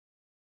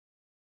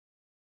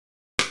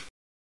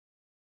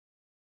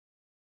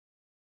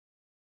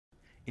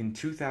In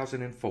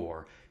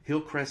 2004,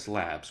 Hillcrest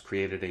Labs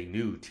created a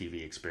new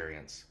TV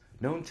experience.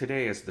 Known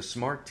today as the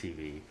Smart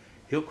TV,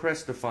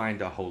 Hillcrest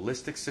defined a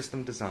holistic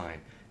system design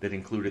that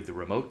included the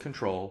remote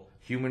control,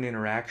 human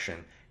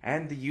interaction,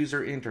 and the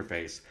user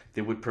interface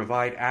that would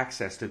provide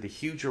access to the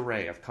huge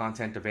array of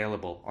content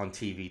available on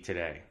TV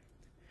today.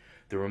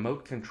 The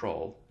remote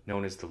control,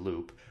 known as the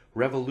Loop,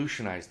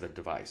 revolutionized the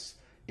device,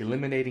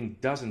 eliminating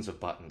dozens of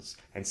buttons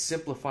and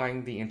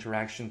simplifying the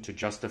interaction to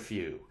just a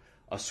few: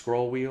 a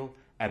scroll wheel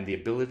and the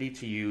ability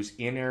to use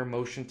in-air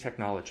motion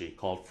technology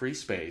called free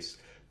space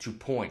to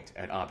point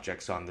at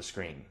objects on the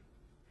screen.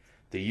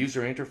 The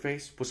user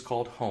interface was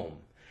called Home,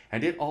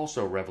 and it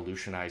also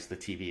revolutionized the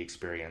TV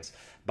experience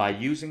by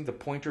using the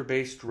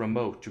pointer-based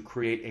remote to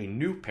create a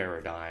new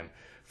paradigm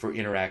for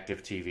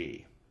interactive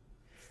TV.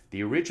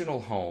 The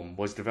original Home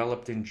was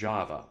developed in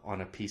Java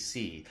on a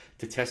PC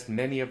to test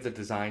many of the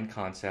design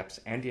concepts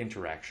and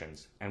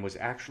interactions, and was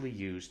actually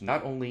used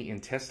not only in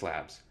test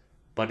labs,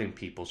 but in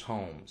people's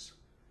homes.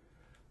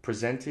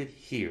 Presented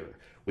here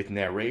with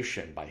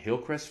narration by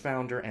Hillcrest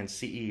founder and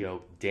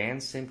CEO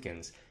Dan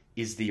Simpkins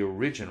is the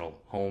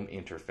original Home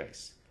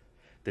interface.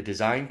 The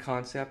design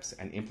concepts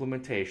and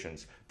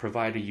implementations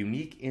provide a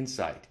unique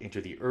insight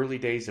into the early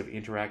days of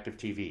interactive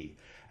TV,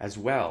 as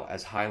well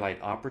as highlight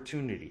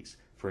opportunities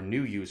for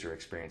new user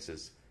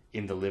experiences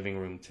in the living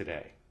room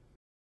today.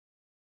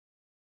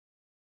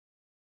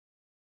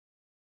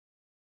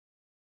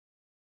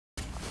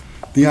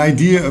 The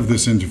idea of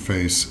this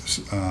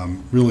interface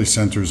really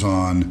centers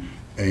on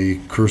a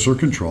cursor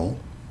control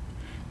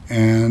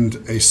and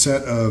a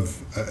set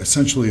of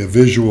essentially a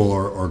visual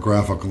or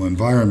graphical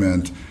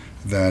environment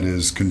that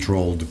is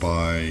controlled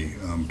by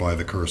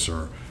the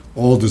cursor,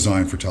 all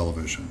designed for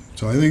television.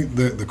 So I think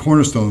the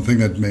cornerstone thing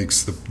that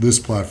makes this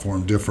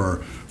platform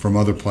differ from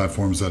other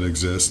platforms that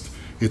exist: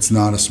 it's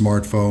not a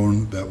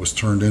smartphone that was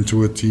turned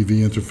into a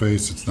TV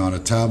interface, it's not a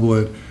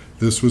tablet.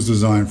 This was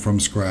designed from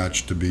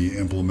scratch to be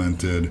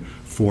implemented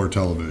for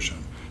television.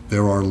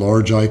 There are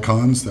large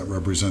icons that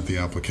represent the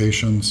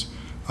applications.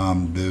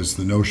 There's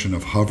the notion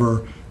of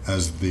hover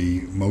as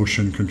the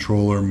motion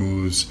controller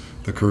moves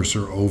the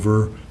cursor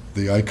over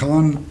the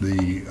icon.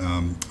 The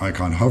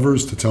icon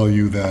hovers to tell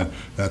you that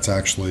that's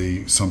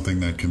actually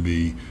something that can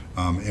be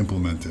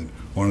implemented.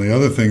 One of the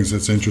other things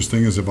that's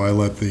interesting is if I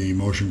let the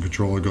motion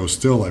controller go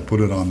still, I put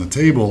it on the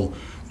table,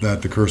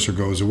 that the cursor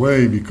goes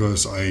away,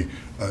 because I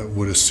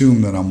would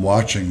assume that I'm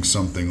watching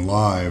something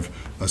live,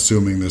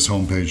 assuming this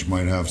homepage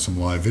might have some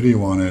live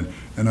video on it,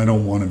 and I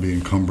don't want to be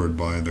encumbered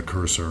by the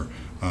cursor,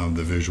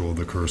 the visual of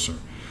the cursor.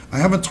 I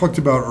haven't talked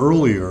about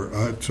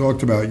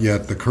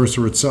yet the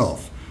cursor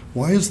itself.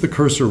 Why is the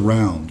cursor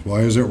round?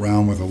 Why is it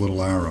round with a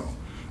little arrow?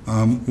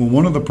 Well,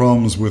 one of the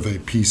problems with a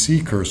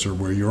PC cursor,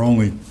 where you're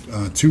only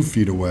 2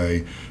 feet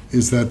away,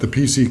 is that the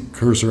PC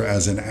cursor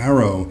as an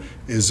arrow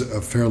is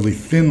a fairly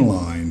thin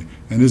line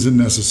and isn't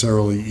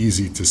necessarily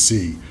easy to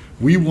see.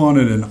 We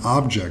wanted an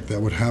object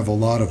that would have a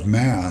lot of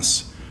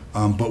mass,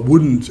 but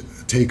wouldn't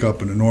take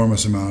up an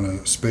enormous amount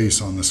of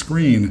space on the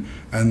screen,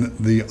 and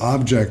the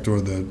object or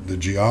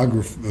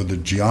the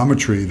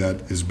geometry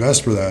that is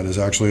best for that is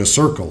actually a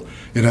circle.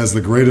 It has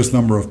the greatest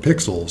number of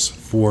pixels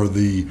for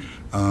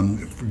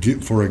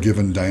a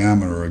given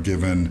diameter, or a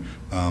given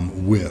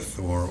width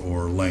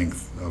or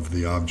length of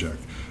the object.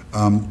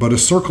 But a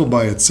circle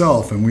by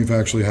itself, and we've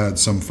actually had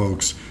some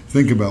folks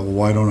think about, well,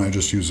 why don't I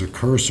just use a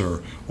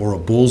cursor or a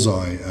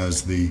bullseye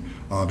as the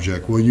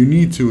object? Well, you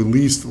need to at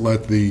least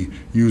let the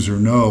user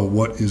know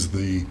what is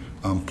the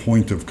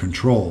point of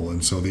control,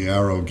 and so the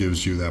arrow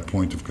gives you that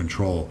point of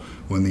control.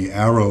 When the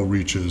arrow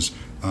reaches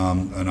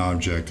an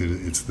object,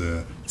 it's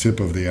the tip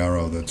of the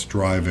arrow that's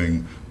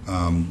driving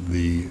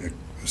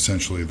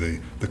essentially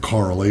the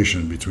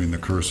correlation between the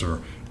cursor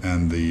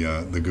and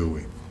the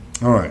GUI.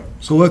 All right,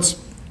 so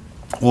let's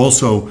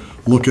also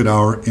look at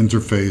our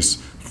interface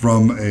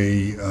from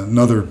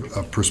another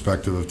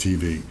perspective of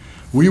TV.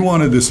 We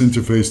wanted this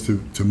interface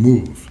to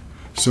move.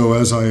 So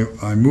as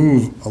I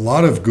move, a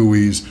lot of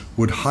GUIs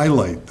would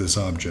highlight this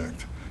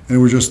object, and it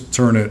would just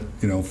turn it,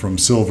 from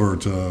silver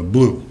to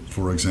blue,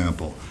 for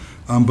example.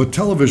 But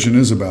television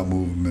is about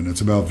movement,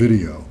 it's about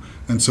video.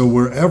 And so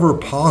wherever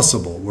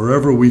possible,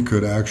 wherever we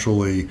could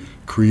actually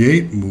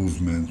create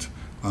movement,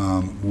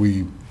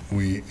 we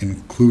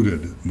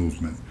included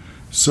movement.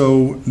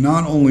 So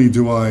not only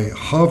do I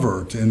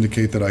hover to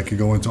indicate that I could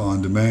go into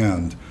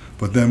on-demand,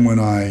 but then when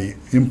I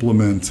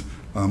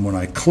when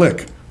I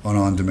click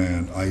on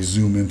demand, I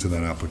zoom into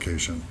that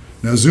application.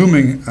 Now,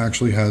 zooming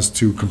actually has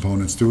 2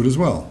 components to it as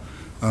well.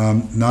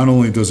 Not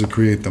only does it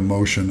create the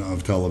motion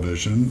of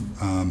television,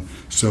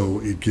 so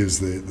it gives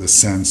the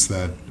sense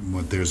that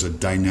there's a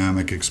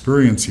dynamic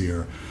experience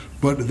here,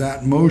 but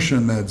that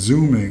motion, that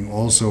zooming,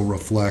 also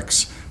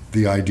reflects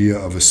the idea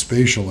of a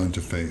spatial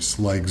interface,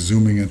 like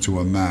zooming into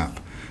a map.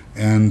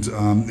 And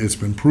it's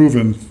been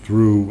proven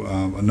through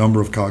a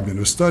number of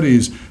cognitive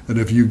studies that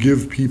if you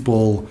give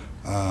people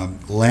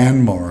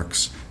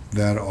landmarks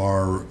that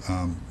are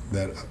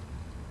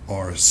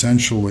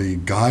essentially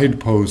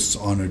guideposts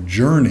on a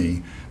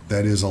journey,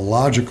 that is a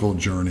logical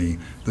journey,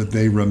 that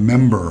they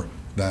remember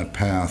that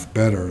path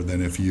better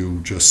than if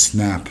you just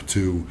snap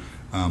to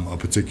a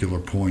particular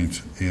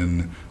point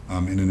in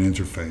an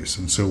interface.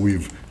 And so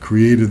we've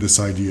created this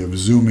idea of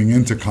zooming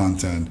into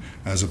content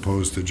as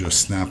opposed to just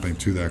snapping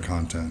to that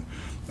content.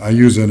 I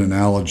use an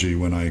analogy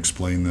when I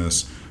explain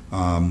this.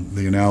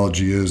 The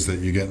analogy is that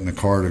you get in the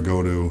car to go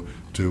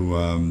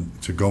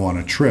on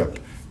a trip,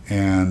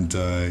 and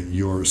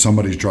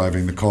somebody's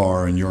driving the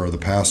car and you're the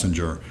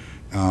passenger.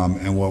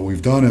 And what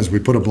we've done is we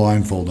put a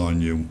blindfold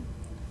on you,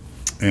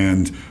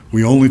 and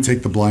we only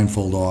take the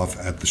blindfold off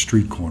at the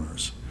street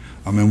corners.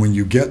 And when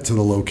you get to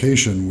the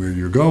location where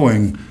you're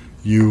going,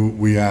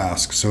 we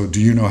ask, so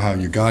do you know how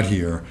you got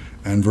here?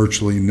 And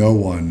virtually no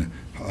one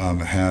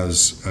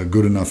has a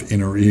good enough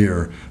inner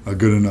ear, a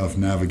good enough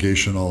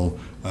navigational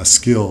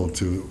skill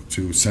to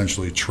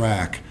essentially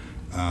track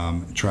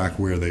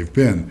where they've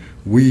been.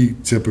 We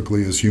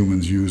typically, as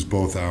humans, use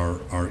both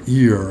our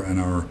ear and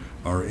our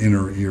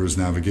inner ear's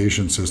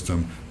navigation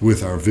system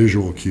with our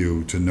visual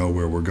cue to know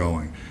where we're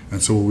going.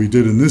 And so what we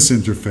did in this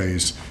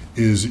interface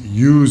is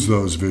use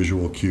those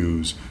visual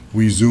cues.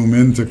 We zoom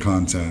into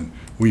content.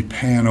 We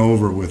pan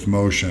over with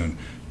motion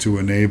to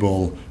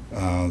enable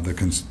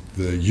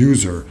the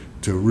user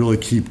to really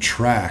keep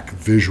track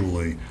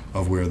visually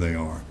of where they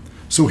are.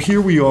 So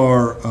here we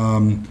are,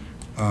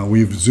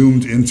 we've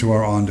zoomed into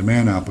our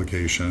on-demand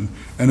application,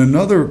 and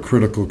another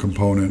critical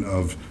component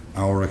of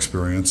our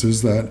experience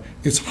is that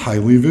it's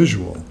highly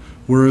visual,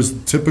 whereas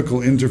the typical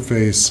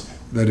interface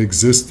that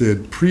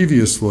existed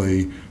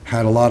previously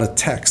had a lot of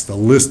text, a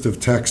list of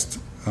text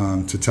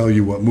to tell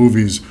you what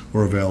movies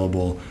were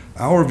available.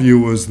 Our view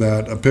was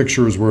that a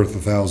picture is worth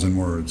 1,000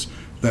 words,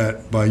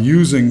 that by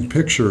using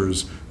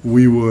pictures,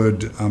 we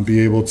would be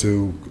able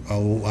to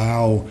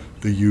allow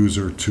the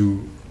user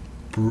to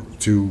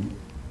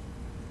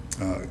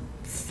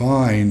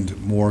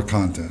find more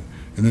content,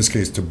 in this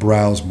case to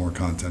browse more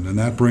content. And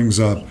that brings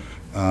up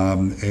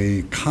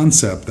a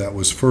concept that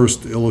was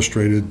first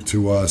illustrated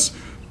to us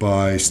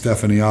by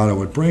Stephanie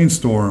Otto at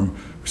Brainstorm.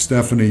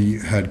 Stephanie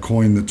had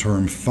coined the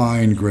term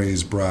fine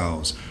graze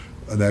browse,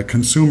 that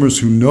consumers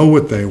who know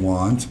what they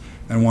want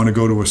and want to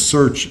go to a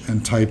search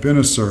and type in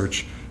a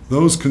search,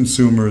 those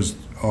consumers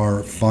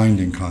are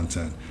finding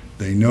content.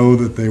 They know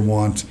that they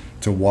want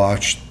to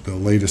watch the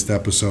latest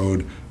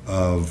episode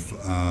of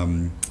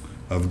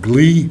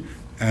Glee,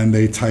 and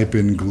they type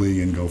in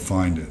Glee and go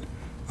find it.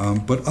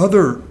 But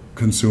other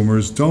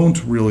consumers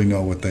don't really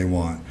know what they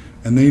want,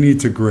 and they need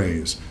to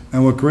graze.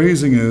 And what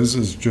grazing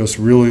is just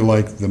really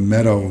like the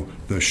meadow,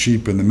 the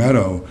sheep in the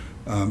meadow.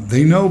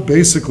 They know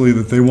basically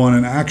that they want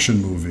an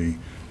action movie,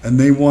 and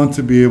they want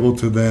to be able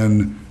to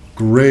then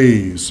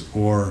graze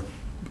or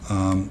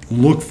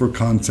look for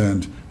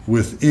content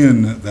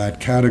within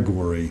that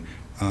category.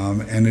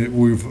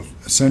 We've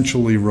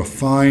essentially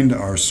refined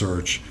our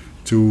search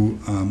to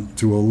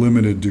a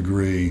limited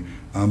degree,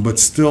 but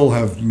still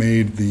have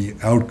made the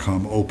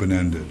outcome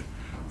open-ended.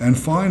 And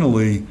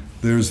finally,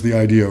 there's the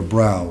idea of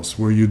browse,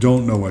 where you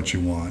don't know what you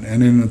want.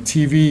 And in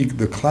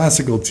the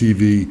classical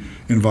TV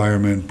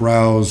environment,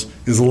 browse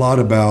is a lot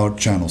about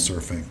channel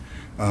surfing.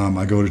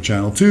 I go to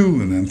channel 2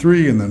 and then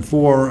 3 and then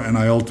 4, and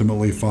I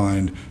ultimately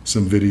find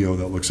some video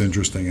that looks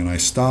interesting, and I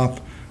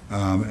stop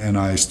and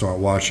I start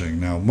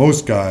watching. Now,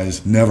 most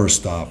guys never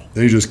stop.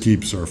 They just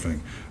keep surfing.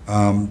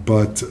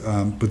 But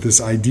this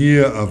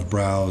idea of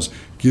browse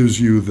gives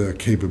you the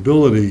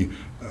capability,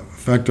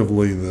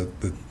 effectively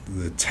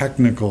the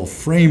technical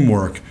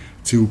framework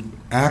to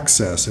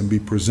access and be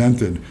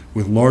presented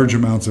with large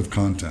amounts of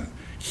content.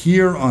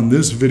 Here on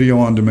this video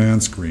on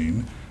demand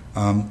screen,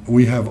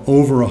 we have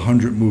over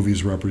 100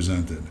 movies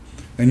represented.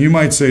 And you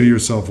might say to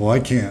yourself, well,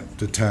 I can't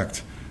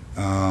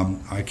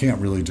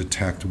really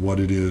detect what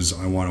it is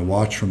I want to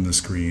watch from the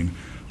screen.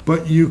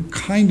 But you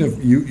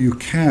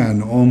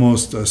can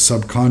almost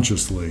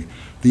subconsciously.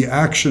 The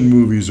action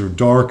movies are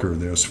darker.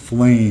 There's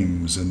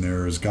flames and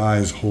there's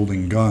guys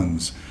holding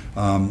guns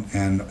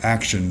and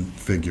action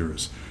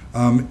figures.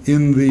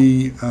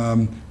 In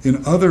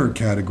other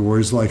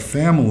categories like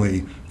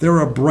family, there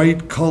are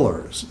bright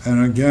colors,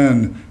 and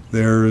again,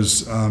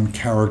 there's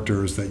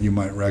characters that you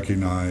might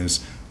recognize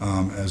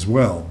as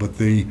well. But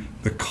the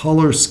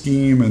color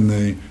scheme and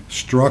the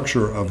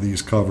structure of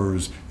these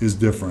covers is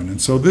different. And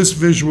so this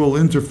visual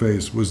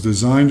interface was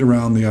designed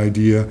around the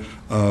idea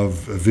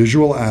of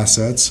visual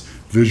assets,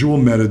 visual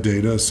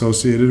metadata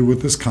associated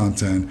with this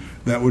content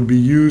that would be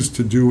used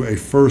to do a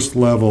first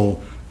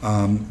level,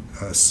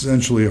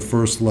 essentially a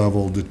first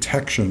level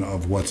detection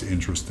of what's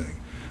interesting.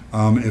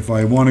 If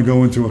I want to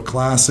go into a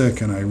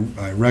classic and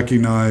I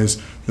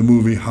recognize the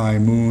movie High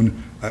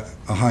Noon,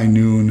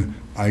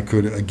 I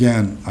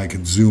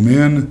could zoom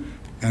in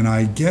and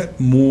I get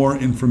more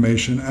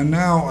information. And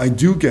now I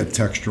do get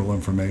textual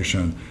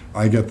information.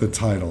 I get the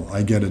title,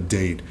 I get a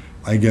date,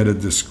 I get a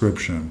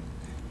description,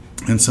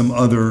 and some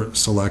other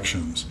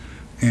selections.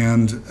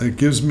 And it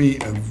gives me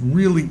a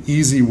really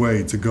easy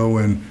way to go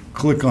and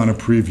click on a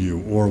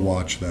preview or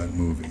watch that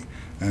movie.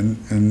 And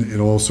it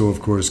also,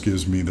 of course,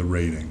 gives me the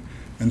rating.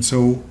 And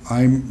so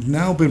I've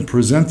now been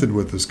presented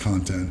with this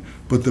content,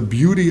 but the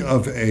beauty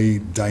of a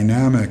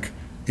dynamic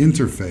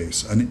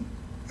interface, an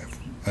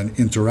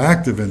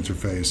interactive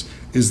interface,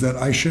 is that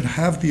I should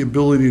have the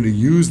ability to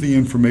use the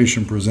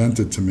information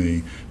presented to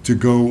me to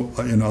go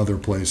in other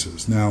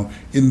places. Now,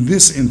 in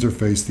this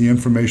interface, the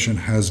information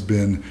has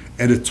been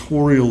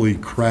editorially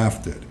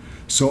crafted.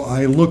 So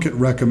I look at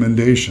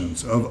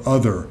recommendations of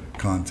other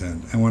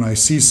content, and when I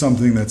see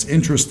something that's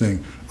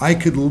interesting, I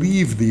could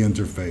leave the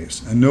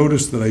interface and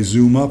notice that I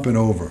zoom up and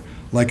over,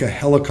 like a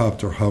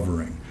helicopter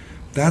hovering.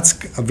 That's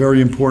a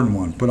very important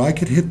one, but I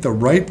could hit the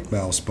right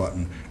mouse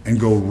button and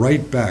go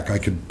right back. I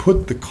could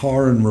put the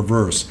car in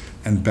reverse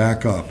and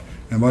back up.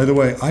 And by the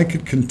way, I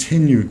could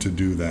continue to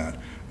do that,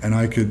 and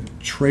I could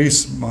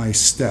trace my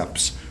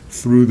steps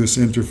through this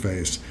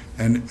interface.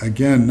 And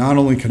again, not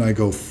only can I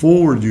go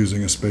forward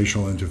using a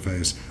spatial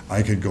interface,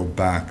 I could go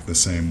back the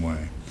same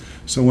way.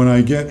 So when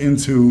I get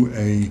into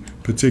a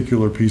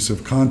particular piece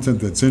of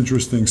content that's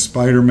interesting,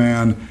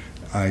 Spider-Man,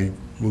 I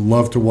would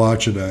love to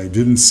watch it. I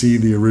didn't see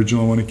the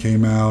original when it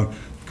came out.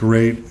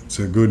 Great, it's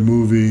a good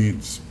movie.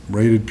 It's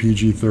rated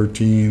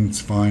PG-13.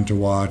 It's fine to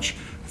watch.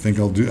 I think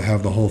I'll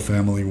have the whole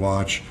family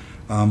watch.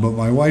 But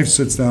my wife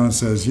sits down and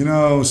says, you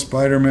know,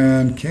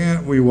 Spider-Man,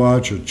 can't we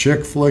watch a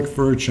chick flick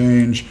for a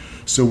change?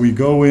 So we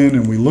go in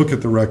and we look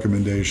at the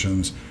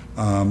recommendations,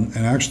 and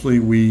actually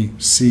we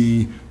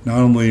see not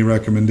only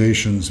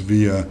recommendations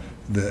via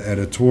the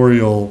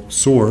editorial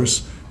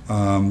source,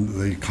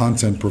 the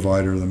content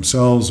provider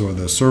themselves or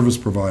the service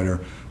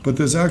provider, but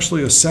there's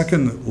actually a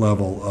second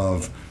level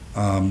of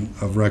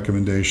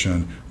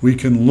recommendation. We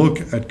can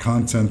look at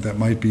content that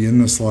might be in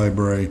this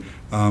library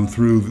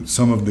through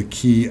some of the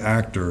key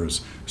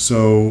actors.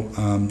 So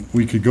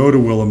we could go to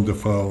Willem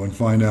Dafoe and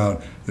find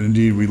out that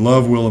indeed we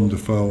love Willem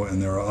Dafoe, and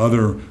there are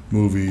other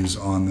movies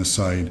on the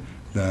site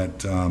that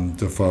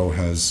Dafoe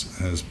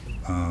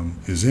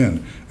is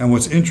in. And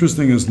what's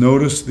interesting is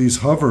notice these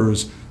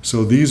hovers.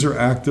 So these are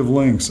active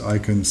links. I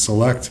can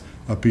select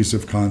a piece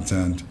of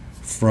content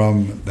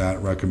from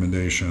that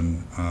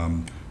recommendation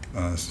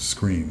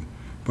screen.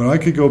 But I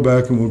could go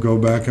back, and we'll go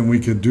back and we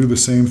could do the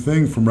same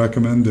thing from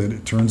recommended.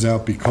 It turns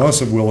out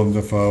because of Willem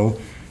Dafoe,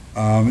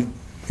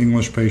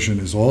 English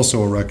Patient is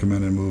also a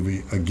recommended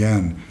movie.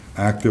 Again,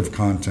 active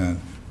content,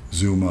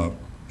 zoom up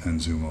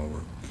and zoom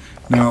over.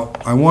 Now,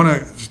 I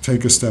want to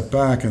take a step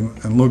back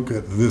and look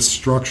at this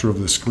structure of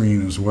the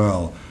screen as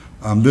well.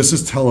 This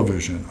is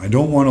television. I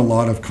don't want a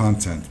lot of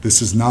content.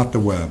 This is not the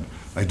web.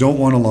 I don't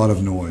want a lot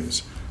of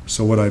noise.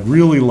 So what I'd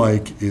really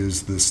like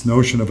is this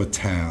notion of a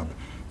tab.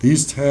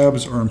 These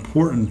tabs are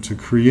important to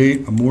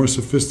create a more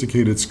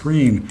sophisticated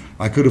screen.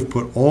 I could have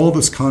put all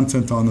this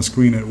content on the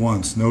screen at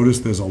once. Notice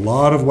there's a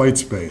lot of white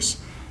space.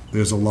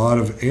 There's a lot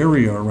of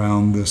area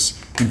around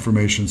this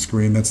information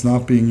screen that's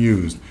not being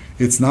used.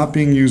 It's not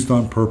being used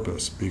on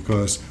purpose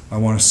because I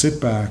want to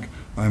sit back.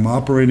 I'm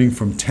operating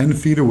from 10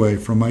 feet away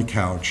from my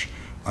couch.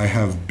 I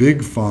have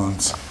big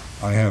fonts.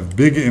 I have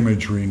big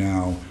imagery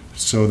now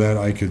so that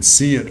I could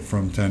see it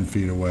from 10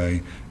 feet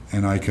away,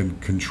 and I can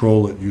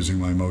control it using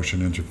my motion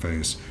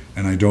interface,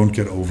 and I don't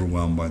get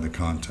overwhelmed by the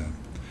content.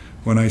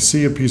 When I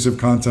see a piece of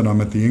content,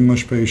 I'm at the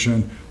English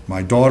Patient,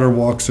 my daughter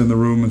walks in the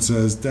room and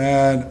says,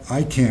 Dad,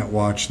 I can't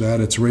watch that,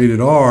 it's rated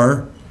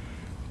R.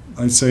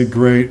 I say,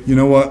 great, you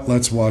know what,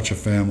 let's watch a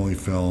family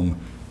film.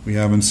 We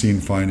haven't seen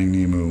Finding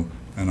Nemo,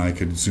 and I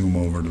could zoom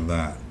over to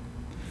that.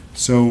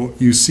 So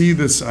you see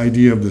this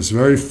idea of this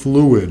very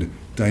fluid,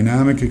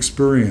 dynamic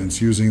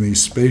experience using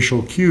these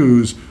spatial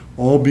cues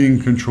all being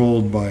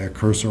controlled by a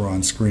cursor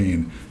on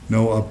screen.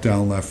 No up,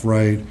 down, left,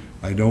 right.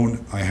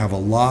 I have a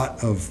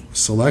lot of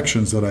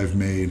selections that I've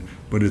made,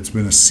 but it's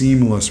been a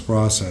seamless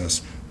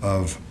process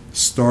of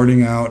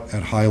starting out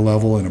at high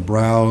level in a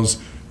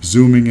browse,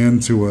 zooming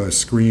into a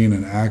screen,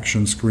 an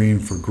action screen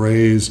for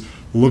grays,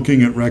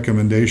 looking at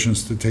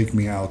recommendations to take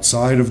me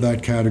outside of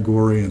that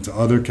category into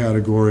other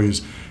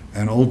categories,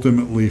 and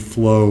ultimately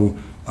flow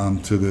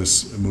to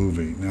this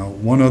movie. Now,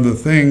 one other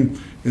thing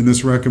in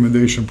this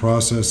recommendation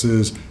process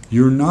is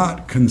you're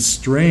not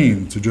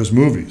constrained to just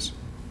movies.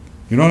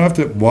 You don't have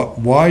to,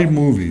 why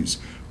movies?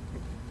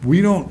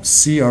 We don't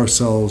see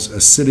ourselves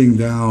as sitting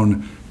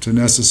down to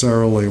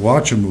necessarily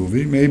watch a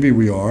movie. Maybe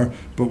we are,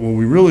 but what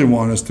we really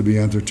want is to be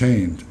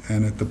entertained.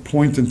 And at the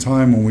point in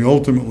time when we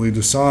ultimately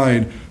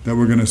decide that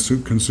we're going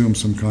to consume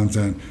some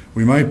content,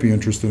 we might be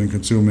interested in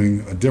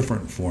consuming a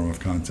different form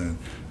of content.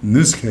 In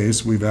this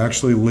case, we've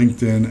actually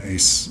linked in a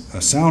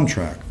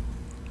soundtrack.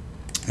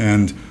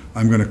 And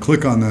I'm going to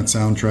click on that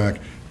soundtrack,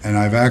 and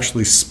I've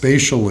actually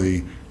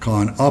spatially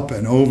gone up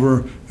and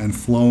over and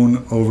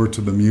flown over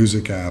to the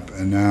music app,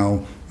 and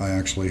now I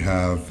actually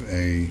have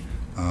a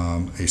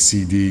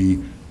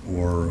CD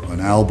or an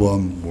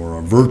album or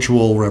a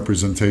virtual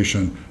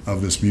representation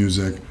of this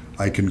music.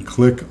 I can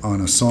click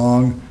on a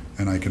song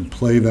and I can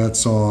play that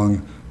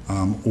song,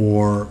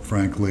 or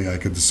frankly I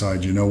could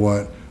decide, you know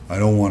what, I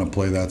don't want to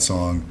play that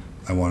song,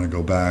 I want to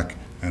go back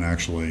and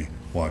actually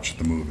watch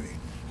the movie.